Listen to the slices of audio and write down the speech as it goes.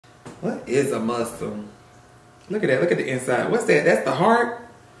What is a muscle? Look at that. Look at the inside. What's that? That's the heart?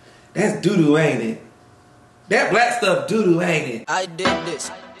 That's doo-doo, ain't it? That black stuff doo-doo, ain't it? I did this.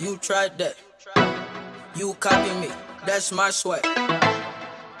 You tried that. You copy me. That's my swag.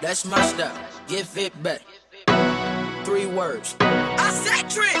 That's my style. Give it back. 3 words. I said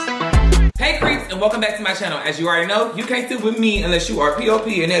trick. Hey creeps, and welcome back to my channel. As you already know, you can't sit with me unless you are POP,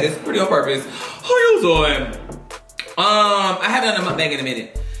 and that is pretty on purpose. How you doing? I haven't done a mukbang in a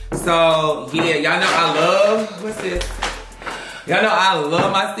minute. So yeah, y'all know I love, what's this? Y'all know I love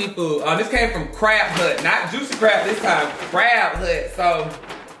my seafood. This came from Crab Hut, not Juicy Crab this time, Crab Hut. So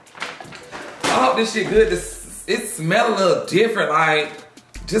I hope this shit good. It smell a little different, like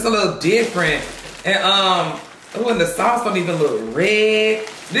just a little different. And oh, and the sauce don't even look red.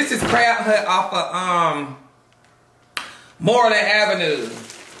 This is Crab Hut off of Moreland Avenue,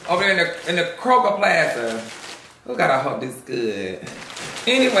 over there in the Kroger Plaza. Oh God, I hope this is good.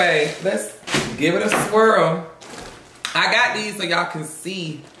 Anyway, let's give it a swirl. I got these so y'all can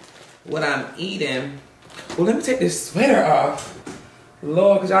see what I'm eating. Well, let me take this sweater off.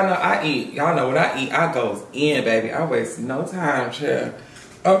 Lord, because y'all know I eat. Y'all know when I eat, I goes in, baby. I waste no time, chill.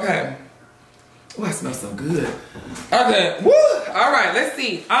 Okay. Oh, I smell so good. Okay, woo! All right, let's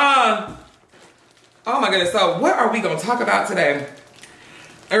see. Oh my goodness, so what are we gonna talk about today?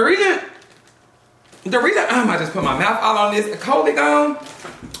 The reason I might just put my mouth all on this COVID gone.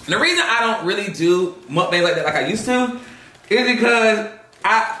 The reason I don't really do mukbang like that like I used to is because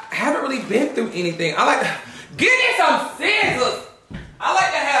I haven't really been through anything. I like to give me some scissors. I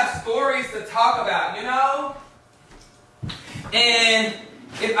like to have stories to talk about, you know? And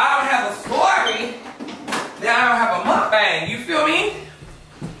if I don't have a story, then I don't have a mukbang. You feel me?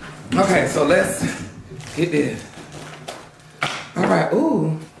 Okay, so let's get this. All right,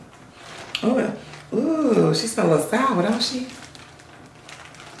 ooh. Oh, ooh, she smells a little sour, don't she?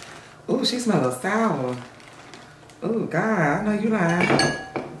 Ooh, she smells a little sour. Ooh, God, I know you lying.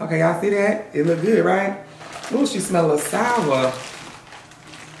 Okay, y'all see that? It look good, right? Ooh, she smells a little sour.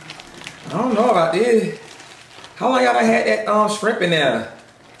 I don't know about this. How long y'all had that shrimp in there?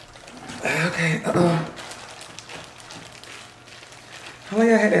 Okay, How long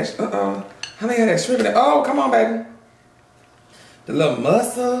y'all had that, How long y'all had that shrimp in there? Oh, come on, baby. The little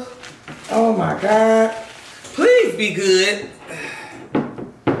mussel. Oh my God. Please be good.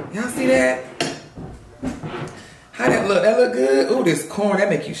 Y'all see that? How that look? That look good? Ooh, this corn, that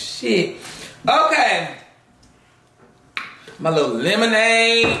make you shit. Okay. My little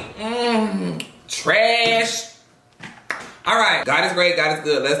lemonade. Trash. All right. God is great. God is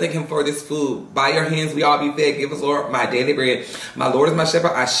good. Let's thank him for this food. By your hands we all be fed. Give us, Lord, my daily bread. My Lord is my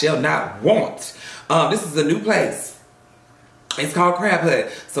shepherd. I shall not want. This is a new place. It's called Crab Hut.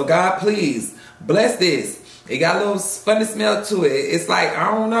 So God, please bless this. It got a little funny smell to it. It's like,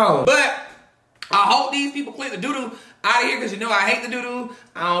 I don't know. But I hope these people clean the doo-doo out of here because you know I hate the doo-doo.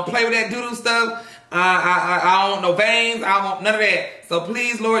 I don't play with that doo-doo stuff. I don't want no veins. I don't want none of that. So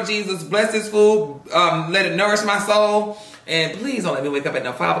please, Lord Jesus, bless this food. Let it nourish my soul. And please don't let me wake up at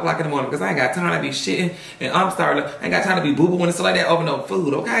no 5 o'clock in the morning because I ain't got time to be shitting. And I'm starting to, I ain't got time to be boo-booing and stuff like that over no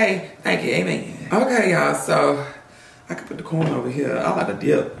food, okay? Thank you, amen. Okay, y'all, so I can put the corn over here. I like to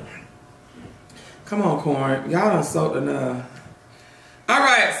dip. Come on, corn. Y'all done soaked enough. All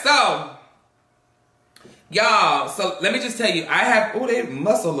right, so y'all, so let me just tell you, I have, oh, that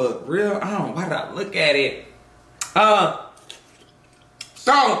muscle look real. I don't know, why did I look at it?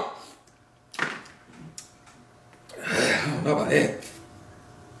 So, I don't know about that.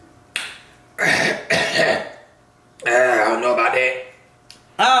 I don't know about that.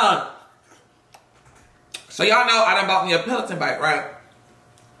 So y'all know I done bought me a Peloton bike, right?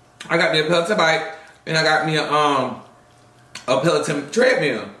 I got me a Peloton bike and I got me a Peloton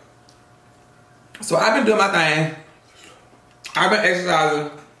treadmill. So I've been doing my thing. I've been exercising.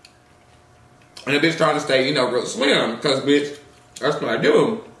 And the bitch trying to stay, you know, real slim. Because, bitch, that's what I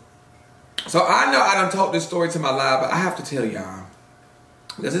do. So I know I done told this story to my live, but I have to tell y'all.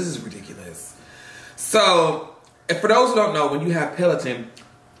 Because this is ridiculous. So, and for those who don't know, when you have Peloton,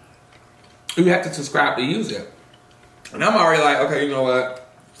 you have to subscribe to use it. And I'm already like, okay, you know what?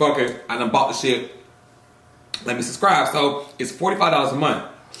 Fuck it. I done bought the shit. Let me subscribe. So, it's $45 a month.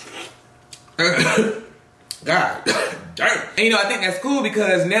 God damn. And you know, I think that's cool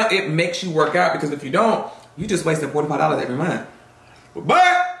because now it makes you work out because if you don't, you just wasting $45 every month.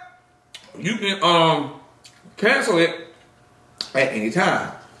 But you can cancel it at any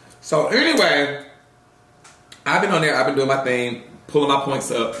time. So anyway, I've been on there, I've been doing my thing, pulling my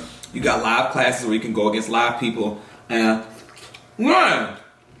points up. You got live classes where you can go against live people and run.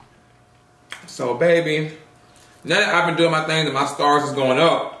 So baby, now that I've been doing my thing and my stars is going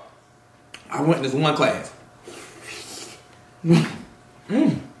up, I went in this one class.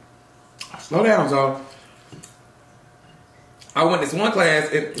 Slow down, y'all. I went this one class,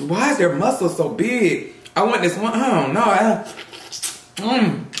 and why is their muscles so big? I went this one, I don't know. I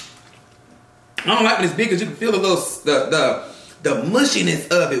don't like when it's big because you can feel the little, the mushiness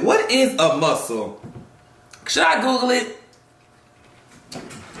of it. What is a muscle? Should I Google it?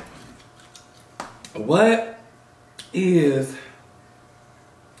 What is,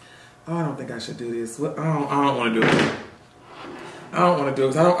 oh, I don't think I should do this. I don't want to do it. I don't want to do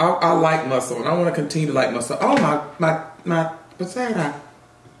it because I like muscle and I want to continue to like muscle. Oh, my potato.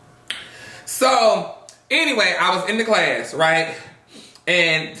 So anyway, I was in the class, right?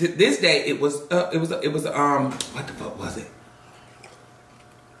 And to this day, it was what the fuck was it?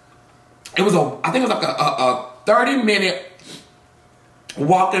 It was I think it was like a 30-minute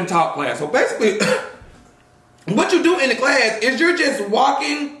walk and talk class. So basically, what you do in the class is you're just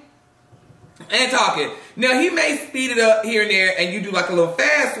walking and talking. Now he may speed it up here and there, and you do like a little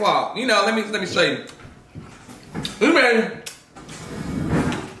fast walk. You know, let me show you.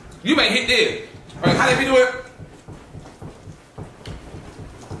 You may hit this. Right, how did you do it?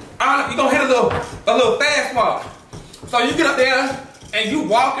 You're gonna hit a little fast walk. So you get up there and you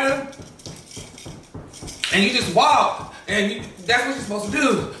walking, and you just walk, and that's what you're supposed to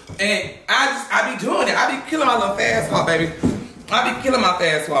do. And I be doing it. I be killing my little fast walk, baby. I be killing my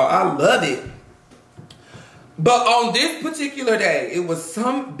fast walk. I love it. But on this particular day, it was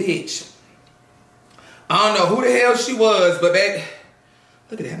some bitch. I don't know who the hell she was, but baby,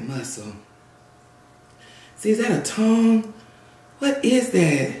 look at that muscle. See, is that a tongue? What is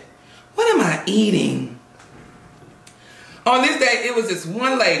that? What am I eating? On this day, it was this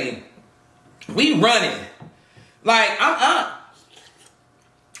one lady. We running. Like, I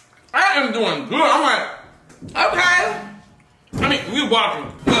am doing good. I'm like, okay. I mean, we walking.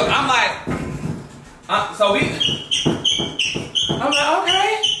 Look, I'm like, I'm like,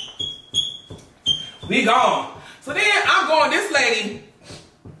 okay. We gone. So then I'm going, this lady,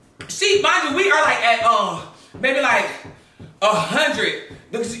 mind you, we are like at, maybe like 100.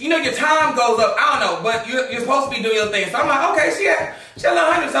 Because, you know, your time goes up. I don't know, but you're supposed to be doing your thing. So I'm like, okay, she at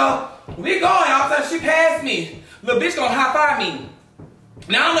 100. So we going. All of a sudden, she passed me. Little bitch gonna high five me.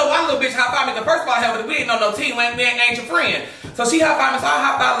 Now, I don't know why little bitch high five me. Because first of all, hell, we ain't on no team. We ain't your friend. So she high five me. So I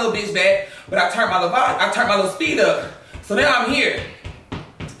high five little bitch back. But I turned my little speed up. So then I'm here.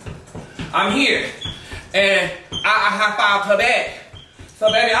 And I high fived her back. So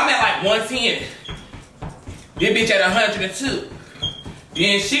baby, I'm at like 110. This bitch at 102.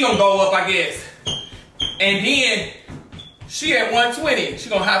 Then she gonna go up, I guess. And then she at 120. She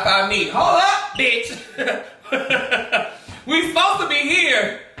gonna high five me. Hold up, bitch. We supposed to be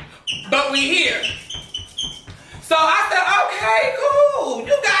here, but we here. So I said, okay, cool.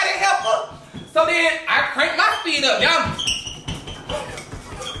 You got it, help her. So then I cranked my speed up, y'all.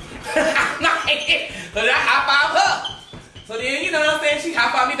 So then I high five her. So then, you know what I'm saying? She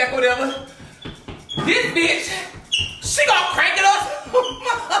high five me back, whatever. This bitch, she gonna crank it up.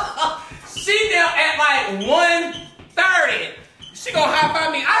 She now at like 130. She gonna high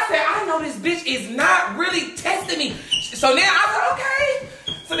five me. I said, I know this bitch is not really testing me. So now I said, okay.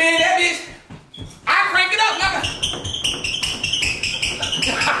 So then that bitch, I crank it up.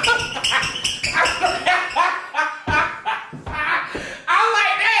 I'm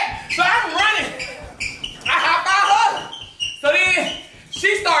like that. So I'm running. I high five her. So then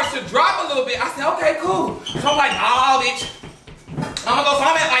she starts to drop a little bit. I said, okay, cool. So I'm like, oh, bitch. I'm gonna go. So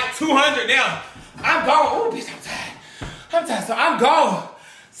I'm at like 200 now. I'm gone. Oh, bitch, I'm tired. So I'm gone.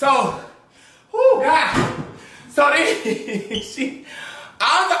 So, oh, God. So then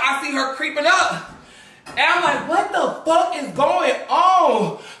I see her creeping up. And I'm like, what the fuck is going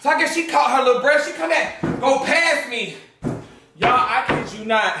on? So I guess she caught her little breath. She come back, go past me. Y'all, I kid you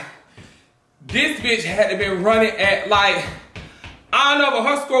not. This bitch had to been running at like, I don't know, but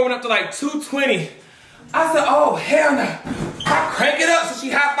her score went up to like 220. I said, oh, hell no. I crank it up, so she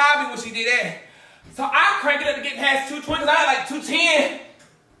high-fived me when she did that. So I crank it up to get past 220, because I had like 210.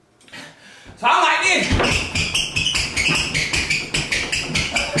 So I'm like this.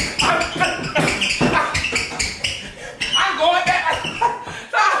 I'm going back.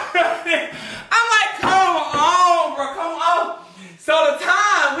 I'm like, come on, bro, come on. So the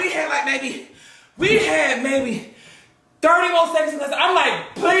time, we had maybe 30 more seconds left. I'm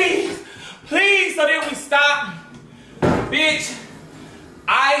like, please. So then we stop. Bitch,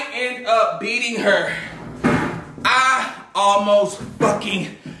 I end up beating her. I almost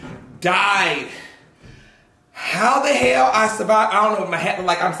fucking died. How the hell I survived? I don't know what my hat looked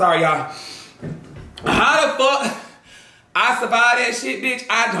like. I'm sorry, y'all. How the fuck I survived that shit, bitch.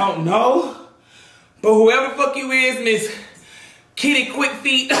 I don't know. But whoever the fuck you is, Miss Kitty Quick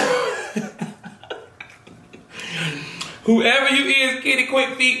Feet. Whoever you is, Kitty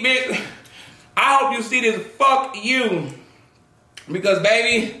Quick Feet, bitch. I hope you see this. Fuck you. Because,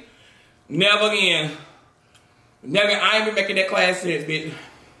 baby, never again. Never, I ain't been making that class since, bitch.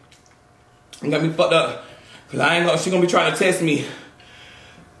 You got me fucked up. Cause I ain't know she gonna be trying to test me.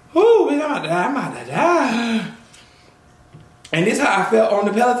 Ooh, bitch, I'm about to die. And this how I felt on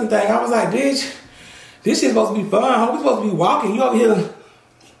the Peloton thing. I was like, bitch, this shit's supposed to be fun. We supposed to be walking. You over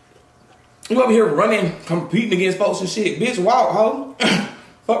here running, competing against folks and shit. Bitch, walk, ho.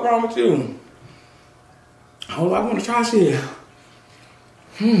 Fuck wrong with you? Oh, I want to try shit.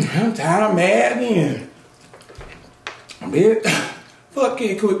 I'm tired. I'm mad again. Bitch, fuck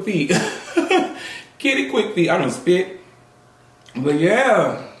Kitty Quick Feet. Kitty Quick Feet. I done spit. But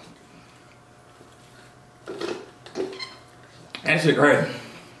yeah. That shit crazy.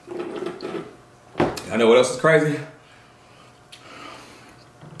 I know what else is crazy?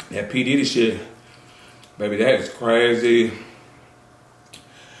 That P. Diddy shit. Baby, that is crazy.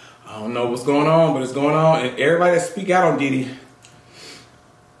 I don't know what's going on, but it's going on. And everybody that speak out on Diddy,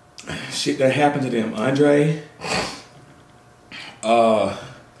 shit that happened to them. Andre.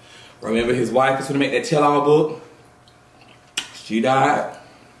 Remember his wife was gonna make that tell-all book. She died.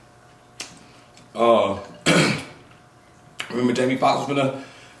 Remember Jamie Foxx was gonna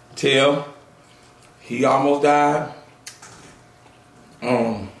tell. He almost died.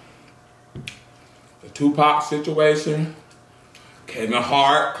 The Tupac situation. Kevin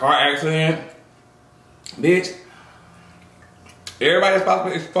Hart, car accident. Bitch. Everybody that's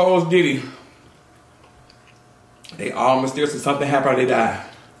supposed to expose Diddy. They all mysteriously something happened or they died.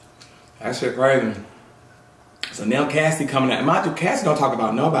 That shit crazy. So now Cassie coming out. Mind you, Cassie don't talk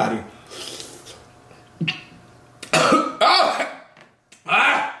about nobody.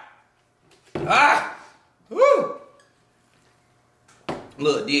 Woo.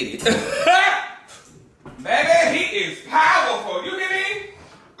 Look, Diddy. Baby, he is powerful. You hear me?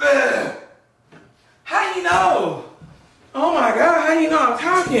 How you know? Oh my God, how you know I'm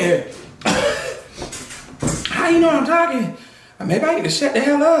talking? How you know I'm talking? Maybe I need to shut the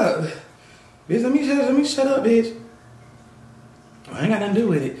hell up. Bitch, let me shut up, bitch. I ain't got nothing to do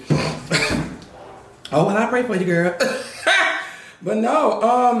with it. Oh, well, I pray for you, girl. But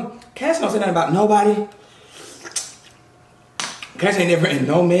no, Cass don't say nothing about nobody. Cass ain't never in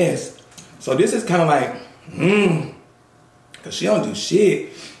no mess. So this is kind of like, because she don't do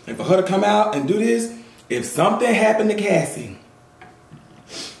shit. And for her to come out and do this, if something happened to Cassie,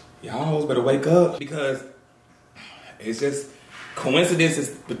 y'all hoes better wake up, because it's just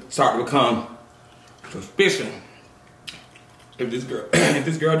coincidences start to become suspicion. If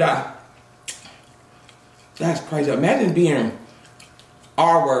this girl die, that's crazy. Imagine being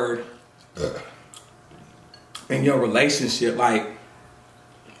R word in your relationship, like,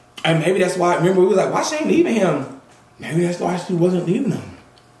 and maybe that's why. Remember, we was like, why she ain't leaving him? Maybe that's why she wasn't leaving him.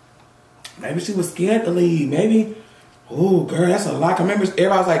 Maybe she was scared to leave. Maybe, oh girl, that's a lot. I remember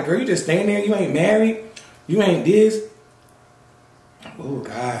everybody was like, girl, you just staying there. You ain't married. You ain't this. Oh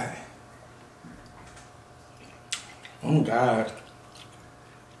God. Oh God.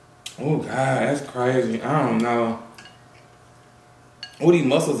 Oh God, that's crazy. I don't know. Oh, these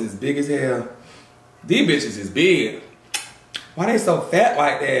muscles is big as hell. These bitches is big. Why they so fat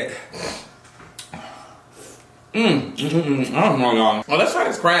like that? I don't know, y'all. Oh, let's try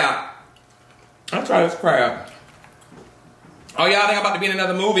this crab. Let's try this crab. Oh, y'all think I'm about to be in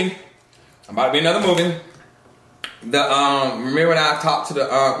another movie? I'm about to be in another movie. Remember when I talked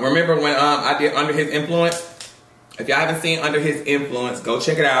to remember when I did Under His Influence? If y'all haven't seen Under His Influence, go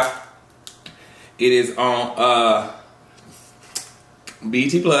check it out. It is on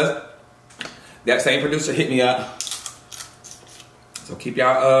BET Plus. That same producer hit me up. So keep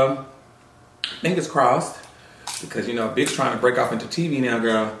y'all fingers crossed. Because, you know, Big's trying to break off into TV now,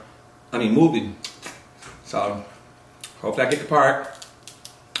 girl. I mean, movie. So, hopefully I get the part.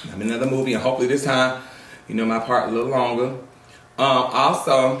 I'm in another movie, and hopefully this time, you know, my part a little longer.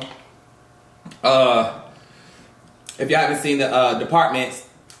 Also, if y'all haven't seen the Departments,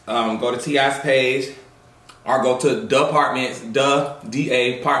 go to T.I.'s page, or go to Departments,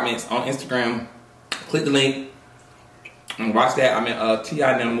 D.A. Apartments on Instagram. Click the link and watch that. I'm in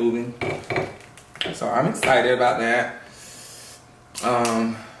T.I. now movie. So I'm excited about that.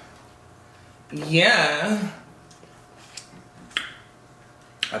 Yeah.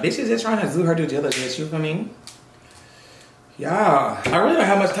 A bitch is just trying to do her due diligence, you feel me? Yeah. I really don't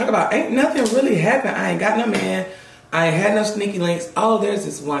have much to talk about. Ain't nothing really happened. I ain't got no man. I ain't had no sneaky links. Oh, there's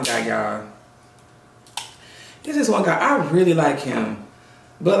this one guy, y'all. This is one guy, I really like him.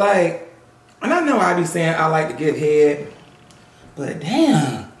 But like, and I know I be saying I like to get head, but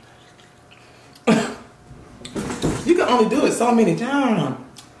damn. You can only do it so many times.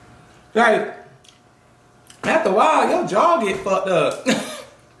 Like, after a while, your jaw get fucked up.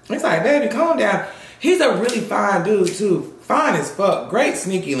 It's like, baby, calm down. He's a really fine dude too. Fine as fuck. Great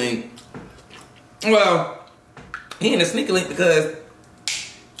sneaky link. Well, he in a sneaky link because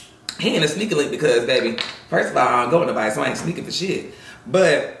baby, first of all, I don't go with nobody, so I ain't sneaking for shit.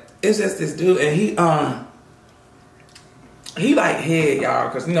 But it's just this dude, and he like head, y'all,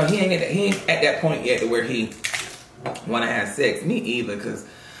 because you know he ain't at that point yet to where he wanna have sex. Me either, because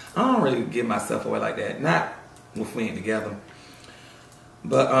I don't really give myself away like that. Not if we ain't together.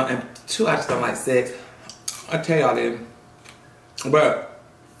 But and two, I just don't like sex. I tell y'all this. But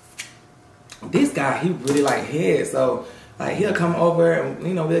this guy, he really like head, so like he'll come over and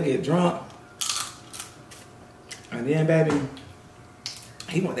you know we'll get drunk, and then baby,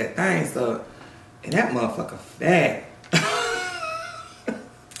 he want that thing, so and that motherfucker fat.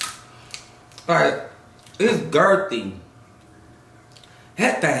 Like it's girthy.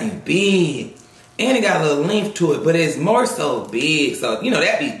 That thing big, and it got a little length to it, but it's more so big, so you know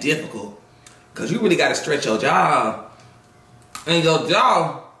that'd be difficult, cause you really gotta stretch your jaw, and your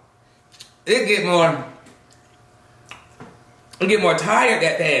jaw, it get more tired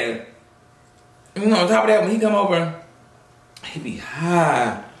that day. You know, on top of that, when he come over, he be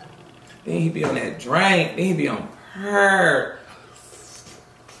high. Then he be on that drink. Then he be on perk.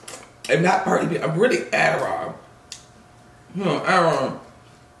 And not perk, he be really Adderall. You know, Adderall.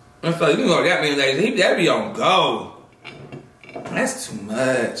 And so, you know what that means, ladies. That be on go. That's too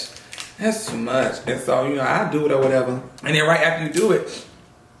much. That's too much. And so, you know, I do it or whatever. And then right after you do it,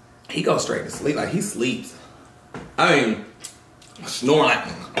 he goes straight to sleep. Like, he sleeps. I mean, snoring like,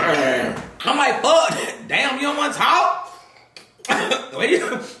 I'm like, fuck, damn, you don't want to talk?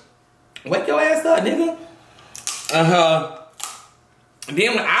 Wake your ass up, nigga. And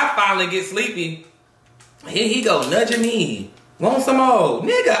then when I finally get sleepy, here he go nudging me. Want some more?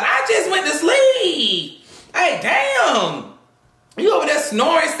 Nigga, I just went to sleep. Hey, damn. You over there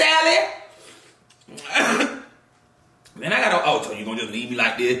snoring, Sally? Then I gotta, oh, so you gonna just leave me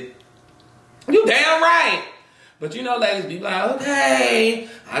like this? You damn right. But you know, ladies be like, okay.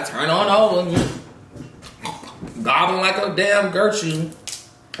 I turn on over, gobbling like a damn Gertrude.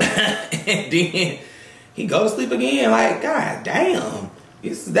 And then he go to sleep again. Like, god damn.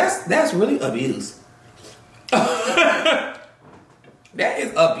 That's really abuse. That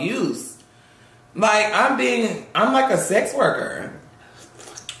is abuse. Like, I'm like a sex worker.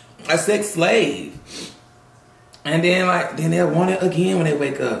 A sex slave. And then they'll want it again when they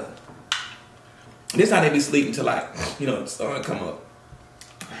wake up. This how they be sleeping till like, you know, the sun come up.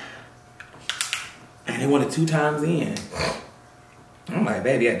 And they want it 2 times in. I'm like,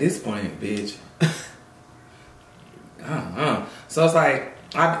 baby, at this point, bitch. So it's like,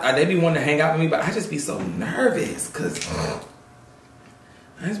 they be wanting to hang out with me, but I just be so nervous, cause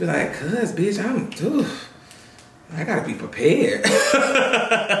I just be like, cuz, bitch, I gotta be prepared.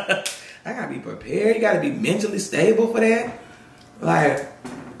 I gotta be prepared. You gotta be mentally stable for that. Like,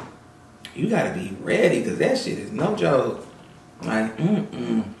 you gotta be ready, cause that shit is no joke. Like,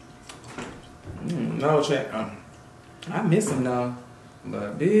 no check. I miss him though,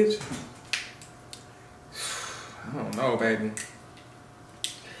 but bitch, I don't know, baby.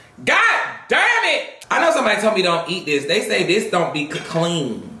 God damn it! I know somebody told me don't eat this. They say this don't be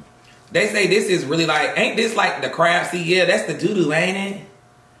clean. They say this is really like, ain't this like the crab seed? Yeah, that's the doo-doo, ain't it?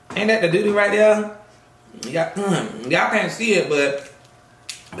 Ain't that the doo-doo right there? Y'all can't see it, but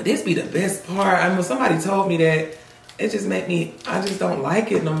this be the best part. I mean, somebody told me that, it just made me, I just don't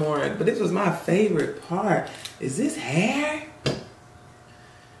like it no more. But this was my favorite part. Is this hair?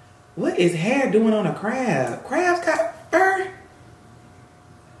 What is hair doing on a crab? Crabs got fur?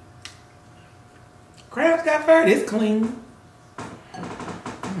 Crabs got fur? It's clean.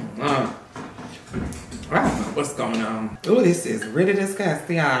 I don't know what's going on. Oh, this is really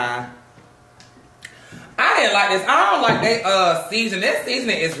disgusting. I didn't like this. I don't like that seasoning. That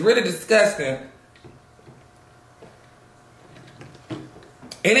seasoning is really disgusting.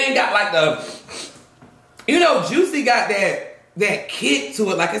 It ain't got like the, you know, Juicy got that kick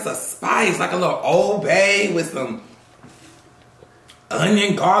to it, like it's a spice, like a little Old Bay with some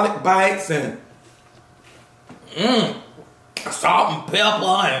onion, garlic bites, and salt and pepper,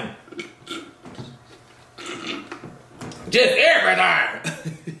 and just everything.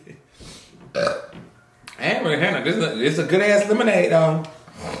 I ain't really had no. This is a good ass lemonade though.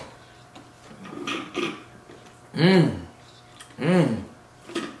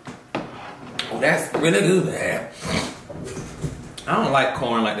 that's really good. I don't like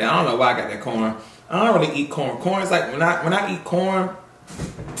corn like that. I don't know why I got that corn. I don't really eat corn. Corn is like when I eat corn,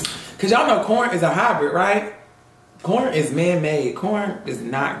 cause y'all know corn is a hybrid, right? Corn is man-made. Corn is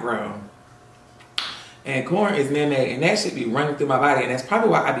not grown. And corn is man-made, and that should be running through my body, and that's probably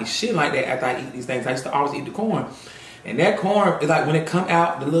why I be shitting like that after I eat these things. I used to always eat the corn. And that corn is like when it come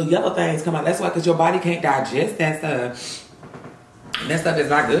out, the little yellow things come out. That's why, because your body can't digest that stuff. And that stuff is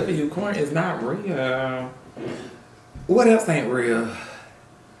not good for you. Corn is not real. What else ain't real?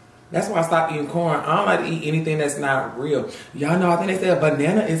 That's why I stopped eating corn. I don't like to eat anything that's not real. Y'all know, I think they say a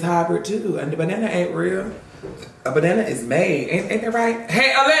banana is hybrid too. And the banana ain't real. A banana is made. Ain't that right?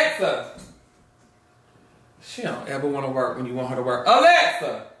 Hey, Alexa. She don't ever want to work when you want her to work.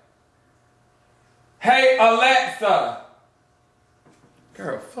 Alexa. Hey, Alexa.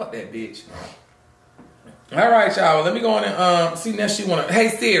 Girl, fuck that bitch. All right, y'all. Let me go on and see now she want to. Hey,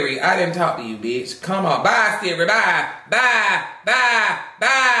 Siri. I didn't talk to you, bitch. Come on. Bye, Siri. Bye. Bye. Bye.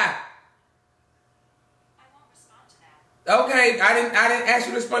 Bye. I won't respond to that. Okay, I didn't ask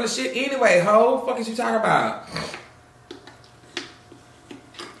you to respond to shit anyway, ho. Fuck is you talking about?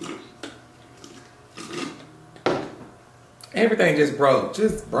 Everything just broke.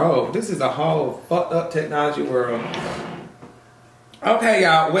 Just broke. This is a whole fucked up technology world. Okay,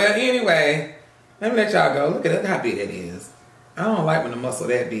 y'all. Well, anyway, let me let y'all go. Look at how big that is. I don't like when the muscle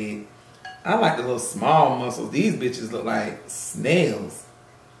that big. I like the little small muscles. These bitches look like snails.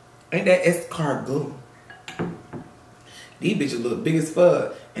 Ain't that escargot? These bitches look big as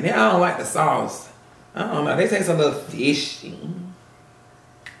fuck. And then I don't like the sauce. I don't know. They taste a little fishy.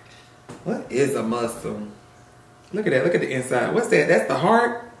 What is a muscle? Look at that. Look at the inside. What's that? That's the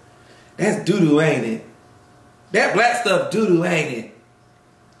heart? That's doo-doo, ain't it? That black stuff doo-doo, ain't it?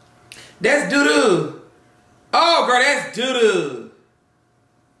 That's doo-doo. Oh, girl, that's doo-doo.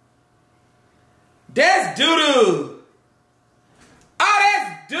 That's doo-doo. Oh,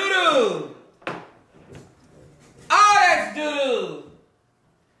 that's doo-doo. Oh, that's doo-doo.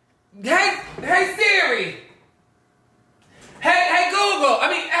 Hey, Siri. Hey, Google.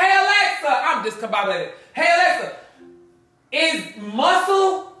 Hey, Alexa. I'm discombobulated. Hey, Alexa. Is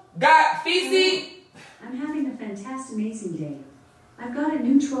muscle got feces? I'm having a fantastic, amazing day. I've got a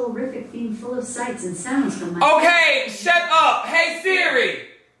new trollerific theme full of sights and sounds from my... Okay, shut up. Hey, Siri.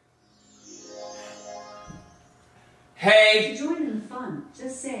 Hey. To join in the fun,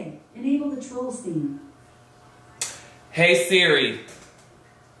 just say, enable the trolls theme. Hey, Siri.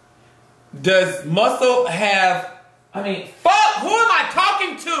 Does muscle have... fuck, who am I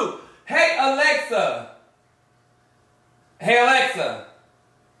talking to? Hey, Alexa. Hey, Alexa.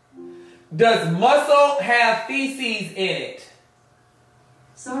 Does muscle have feces in it?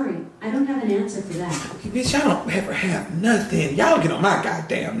 Sorry, I don't have an answer for that. Bitch, y'all don't ever have nothing. Y'all get on my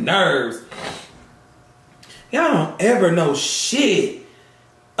goddamn nerves. Y'all don't ever know shit.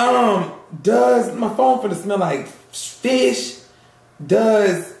 Does my phone finna smell like fish?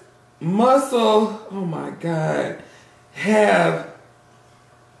 Does muscle, oh my God, have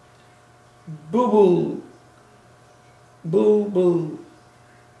boo-boo? Boo-boo.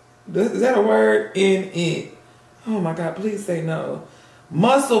 Is that a word? In it. Oh my God, please say no.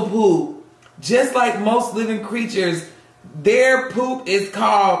 Muscle poop. Just like most living creatures, their poop is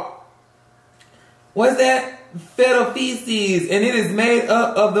called, what's that? Fetal feces. And it is made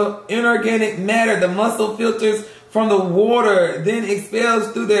up of the inorganic matter the muscle filters from the water, then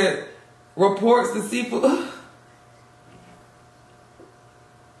expels through their reports to seafood.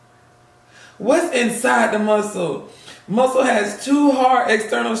 What's inside the muscle? Muscle has two hard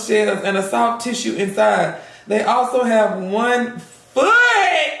external shells and a soft tissue inside. They also have 1 foot.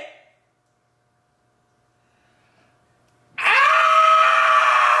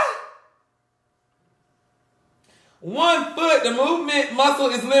 Ah! 1 foot. The movement muscle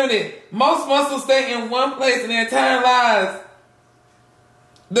is limited. Most muscles stay in one place in their entire lives.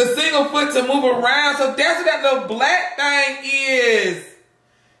 The single foot to move around. So that's what that little black thing is.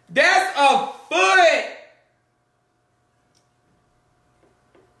 That's a foot.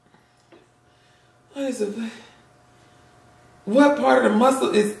 What is it? What part of the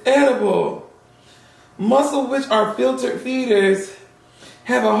muscle is edible? Muscle, which are filtered feeders,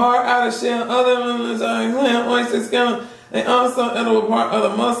 have a hard outer shell. Other than oyster skeleton, and also edible part of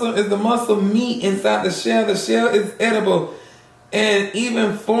the muscle is the muscle meat inside the shell. The shell is edible, and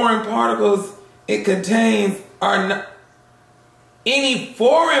even foreign particles it contains are not. Any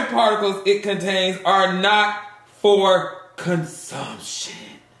foreign particles it contains are not for consumption.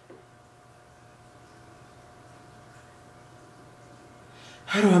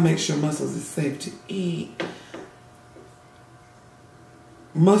 How do I make sure muscles is safe to eat?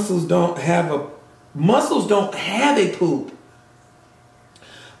 mussels don't have a poop.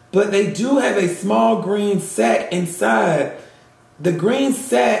 But they do have a small green sac inside. The green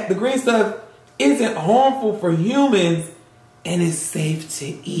stuff isn't harmful for humans and is safe to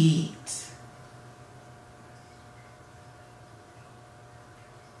eat.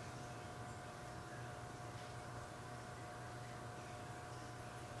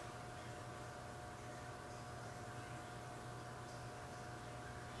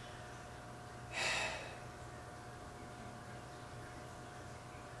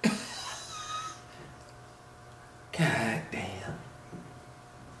 God damn.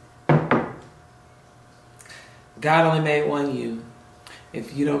 God only made one you.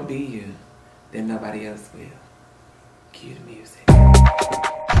 If you don't be you, then nobody else will. Cue the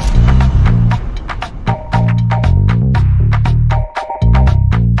music.